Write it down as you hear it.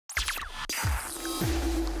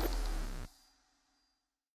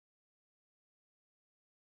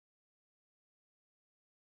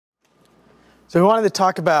So we wanted to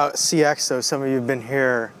talk about CX. So some of you have been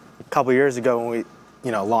here a couple years ago when we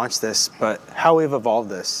launched this, but how we've evolved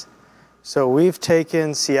this. So we've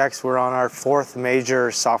taken CX, we're on our 4th major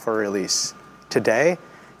software release today,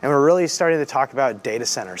 and we're really starting to talk about data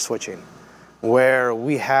center switching, where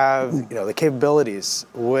we have the capabilities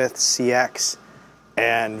with CX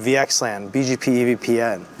and VXLAN, BGP,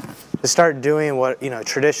 EVPN, to start doing what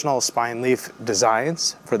traditional spine leaf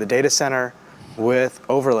designs for the data center with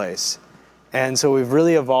overlays. And so we've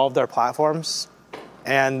really evolved our platforms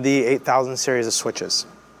and the 8000 series of switches.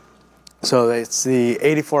 So it's the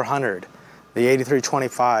 8400, the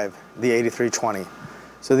 8325, the 8320.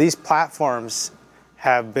 So these platforms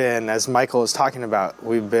have been, as Michael was talking about,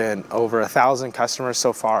 we've been over 1,000 customers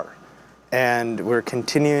so far. And we're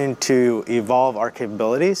continuing to evolve our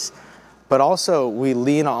capabilities, but also we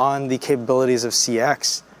lean on the capabilities of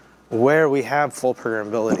CX where we have full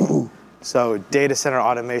programmability. So data center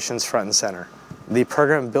automation's front and center. The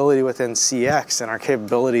programmability within CX and our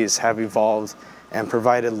capabilities have evolved and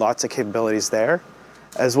provided lots of capabilities there,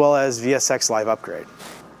 as well as VSX Live Upgrade.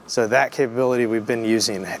 So that capability we've been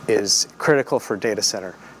using is critical for data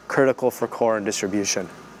center, critical for core and distribution.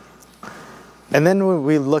 And then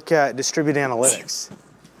we look at distributed analytics.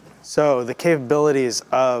 So the capabilities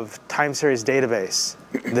of time series database,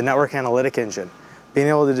 the network analytic engine, being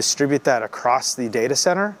able to distribute that across the data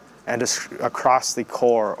center and across the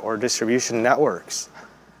core or distribution networks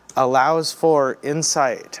allows for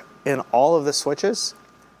insight in all of the switches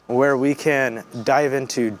where we can dive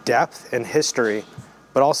into depth and history,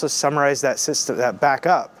 but also summarize that system, that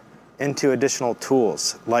backup, into additional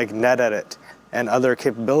tools like NetEdit and other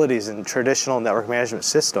capabilities in traditional network management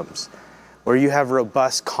systems, where you have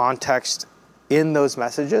robust context in those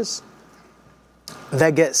messages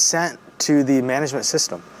that get sent to the management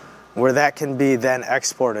system, where that can be then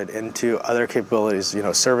exported into other capabilities.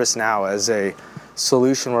 ServiceNow as a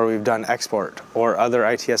solution where we've done export, or other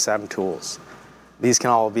ITSM tools. These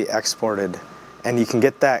can all be exported, and you can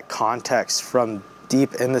get that context from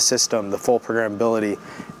deep in the system, the full programmability.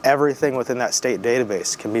 Everything within that state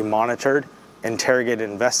database can be monitored, interrogated,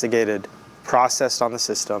 investigated, processed on the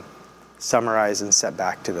system, summarized, and set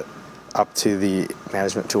back to up to the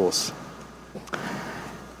management tools.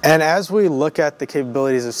 And as we look at the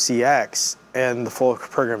capabilities of CX and the full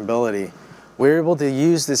programmability, we're able to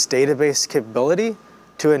use this database capability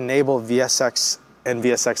to enable VSX and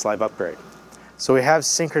VSX Live Upgrade. So we have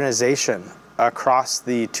synchronization across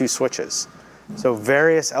the 2 switches. So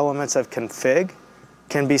various elements of config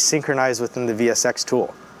can be synchronized within the VSX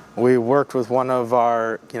tool. We worked with one of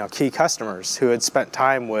our key customers who had spent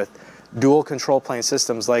time with dual control plane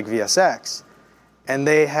systems like VSX, and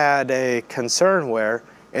they had a concern where,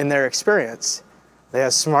 in their experience, they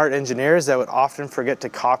have smart engineers that would often forget to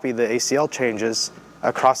copy the ACL changes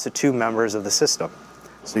across the 2 members of the system.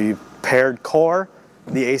 So you paired core,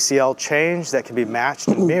 the ACL change that can be matched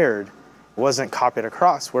and mirrored wasn't copied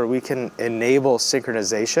across, where we can enable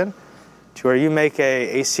synchronization to where you make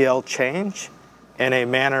a ACL change in a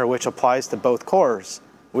manner which applies to both cores.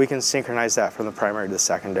 We can synchronize that from the primary to the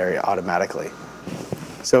secondary automatically.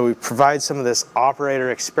 So we provide some of this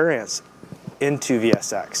operator experience into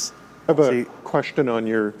VSX. I have a question on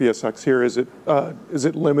your VSX here. Is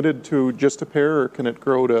it limited to just a pair, or can it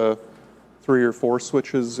grow to 3 or 4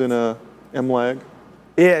 switches in a MLAG?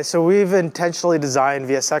 Yeah, so we've intentionally designed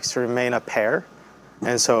VSX to remain a pair.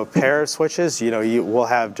 And so a pair of switches, you will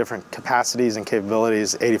have different capacities and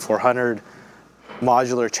capabilities, 8400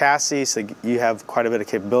 modular chassis, so you have quite a bit of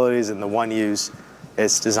capabilities, and the one use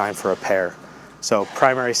is designed for a pair. So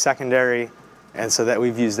primary, secondary, and so that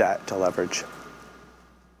we've used that to leverage.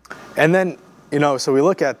 And then, so we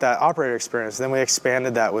look at that operator experience, then we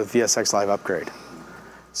expanded that with VSX Live Upgrade.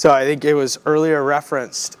 So I think it was earlier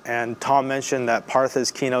referenced, and Tom mentioned that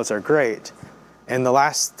Partha's keynotes are great. In the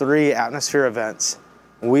last 3 Atmosphere events,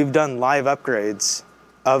 we've done live upgrades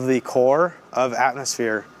of the core of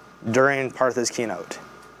Atmosphere during Partha's keynote.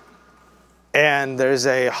 And there's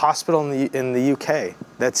a hospital in the UK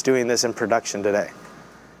that's doing this in production today.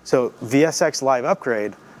 So VSX Live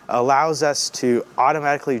Upgrade allows us to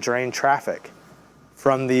automatically drain traffic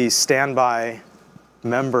from the standby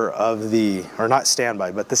member of the, or not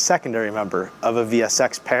standby, but the secondary member of a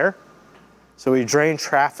VSX pair. So we drain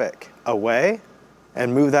traffic away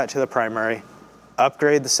and move that to the primary,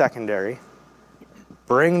 upgrade the secondary,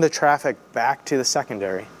 bring the traffic back to the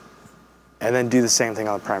secondary, and then do the same thing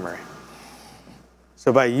on the primary.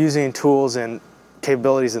 So by using tools and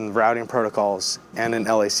capabilities in routing protocols and in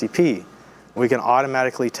LACP, we can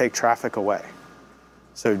automatically take traffic away.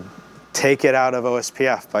 So take it out of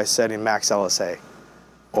OSPF by setting max LSA.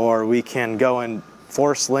 Or we can go and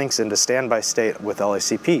force links into standby state with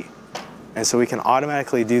LACP. And so we can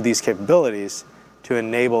automatically do these capabilities to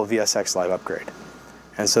enable VSX Live Upgrade.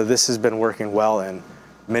 And so this has been working well in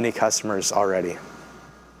many customers already.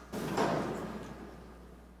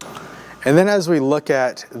 And then as we look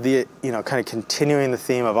at the, kind of continuing the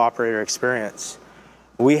theme of operator experience,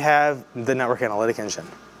 we have the network analytic engine.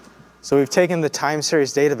 So we've taken the time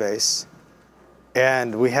series database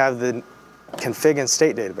and we have the config and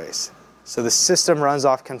state database. So the system runs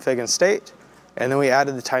off config and state, and then we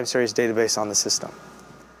added the time series database on the system.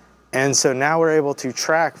 And so now we're able to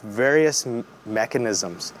track various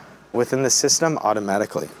mechanisms within the system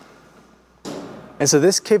automatically. And so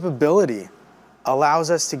this capability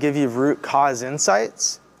allows us to give you root cause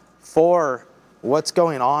insights for what's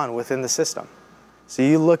going on within the system. So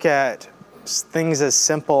you look at things as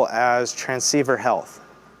simple as transceiver health,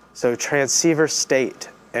 so transceiver state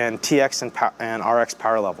and TX and RX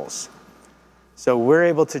power levels. So we're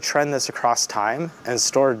able to trend this across time and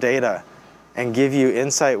store data and give you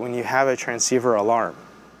insight when you have a transceiver alarm.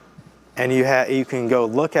 And you can go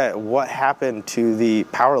look at what happened to the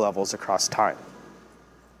power levels across time.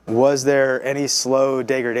 Was there any slow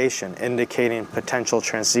degradation indicating potential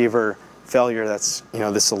transceiver failure? That's,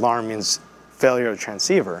 this alarm means failure of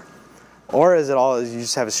transceiver. Or is it all, you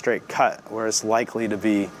just have a straight cut where it's likely to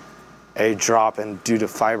be a drop and due to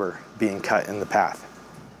fiber being cut in the path?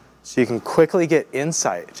 So you can quickly get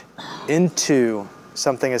insight into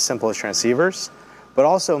something as simple as transceivers, but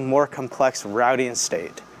also more complex routing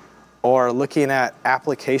state, or looking at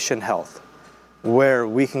application health, where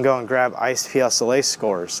we can go and grab IPSLA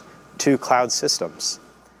scores to cloud systems,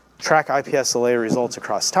 track IPSLA results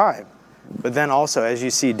across time, but then also as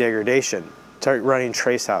you see degradation, start running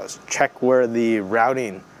traceouts, check where the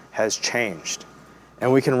routing has changed.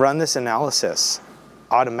 And we can run this analysis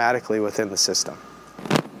automatically within the system.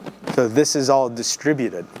 So this is all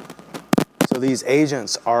distributed. So these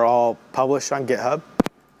agents are all published on GitHub,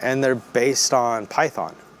 and they're based on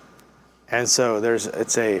Python. And so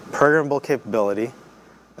it's a programmable capability.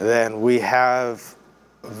 Then we have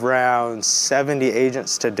around 70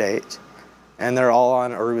 agents to date, and they're all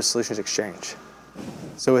on Aruba Solutions Exchange.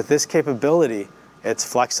 So with this capability, it's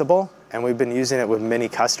flexible, and we've been using it with many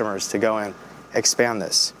customers to go and expand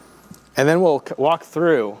this. And then we'll walk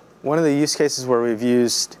through one of the use cases where we've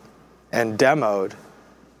used and demoed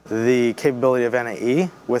the capability of NAE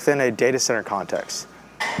within a data center context,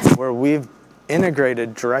 where we've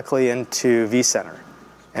integrated directly into vCenter.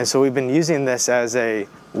 And so we've been using this as a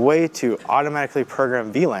way to automatically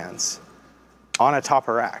program VLANs on a top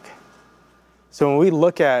of rack. So when we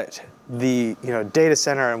look at the data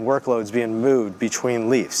center and workloads being moved between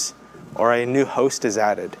leafs, or a new host is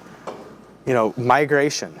added,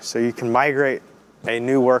 migration. So you can migrate a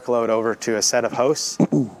new workload over to a set of hosts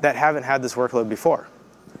that haven't had this workload before.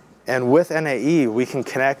 And with NAE, we can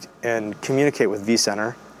connect and communicate with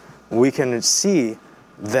vCenter. We can see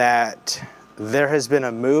that there has been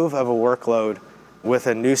a move of a workload with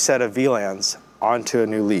a new set of VLANs onto a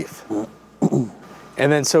new leaf.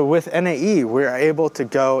 And then so with NAE, we're able to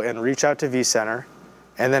go and reach out to vCenter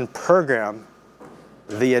and then program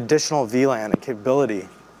the additional VLAN and capability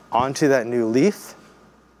onto that new leaf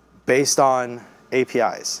based on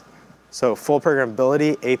APIs. So full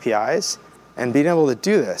programmability APIs, and being able to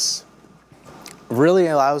do this really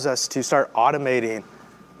allows us to start automating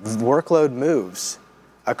workload moves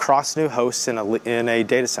across new hosts in a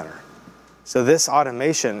data center. So this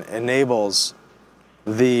automation enables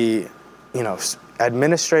the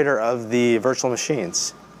administrator of the virtual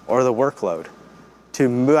machines or the workload to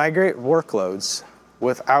migrate workloads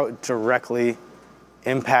without directly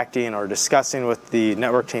impacting or discussing with the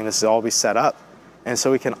network team. This will all be set up. And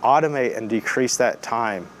so we can automate and decrease that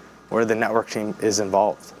time where the network team is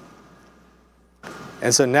involved.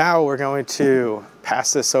 And so now we're going to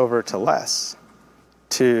pass this over to Les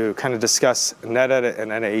to kind of discuss NetEdit and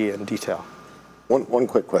NAE in detail. One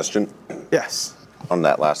quick question. Yes. On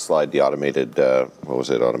that last slide, the automated,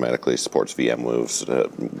 automatically supports VM moves.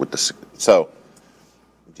 So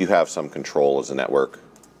do you have some control as a network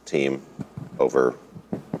team over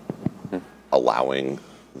allowing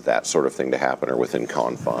that sort of thing to happen, or within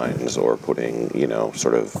confines, or putting,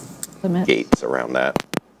 sort of limits, gates around that?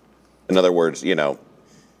 In other words,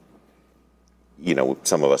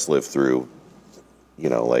 some of us live through,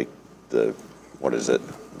 like the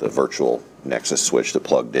virtual Nexus switch that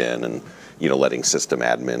plugged in, and, letting system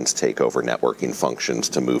admins take over networking functions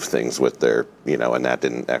to move things with their, and that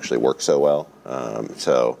didn't actually work so well.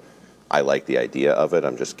 So I like the idea of it.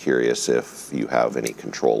 I'm just curious if you have any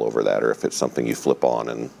control over that, or if it's something you flip on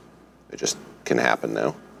and it just can happen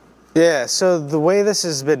now. Yeah, so the way this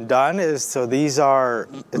has been done is,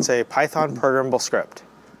 it's a Python programmable script.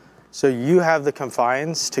 So you have the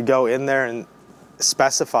confines to go in there and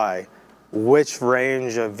specify which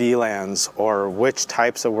range of VLANs or which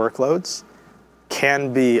types of workloads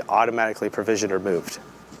can be automatically provisioned or moved.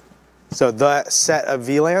 So that set of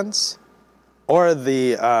VLANs or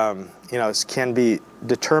can be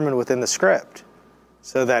determined within the script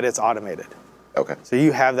so that it's automated. Okay. So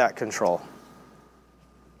you have that control.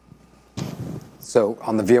 So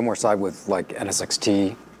on the VMware side with like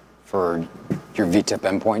NSXT for your vTip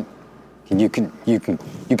endpoint, you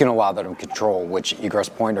can allow them to control which egress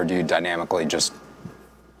point, or do you dynamically just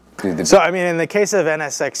do the... So I mean, in the case of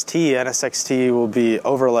NSXT will be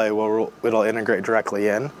overlay where it'll integrate directly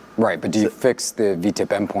in. Right, but do you fix the vTip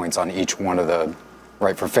endpoints on each one of the,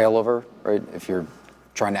 right, for failover, right? If you're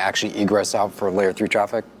trying to actually egress out for layer 3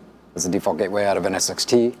 traffic as a default gateway out of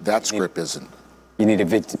NSXT. That script isn't. You need a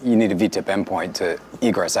vTip endpoint to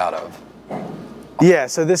egress out of. Yeah,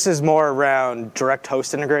 so this is more around direct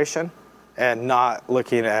host integration and not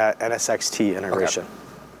looking at NSXT integration. Okay.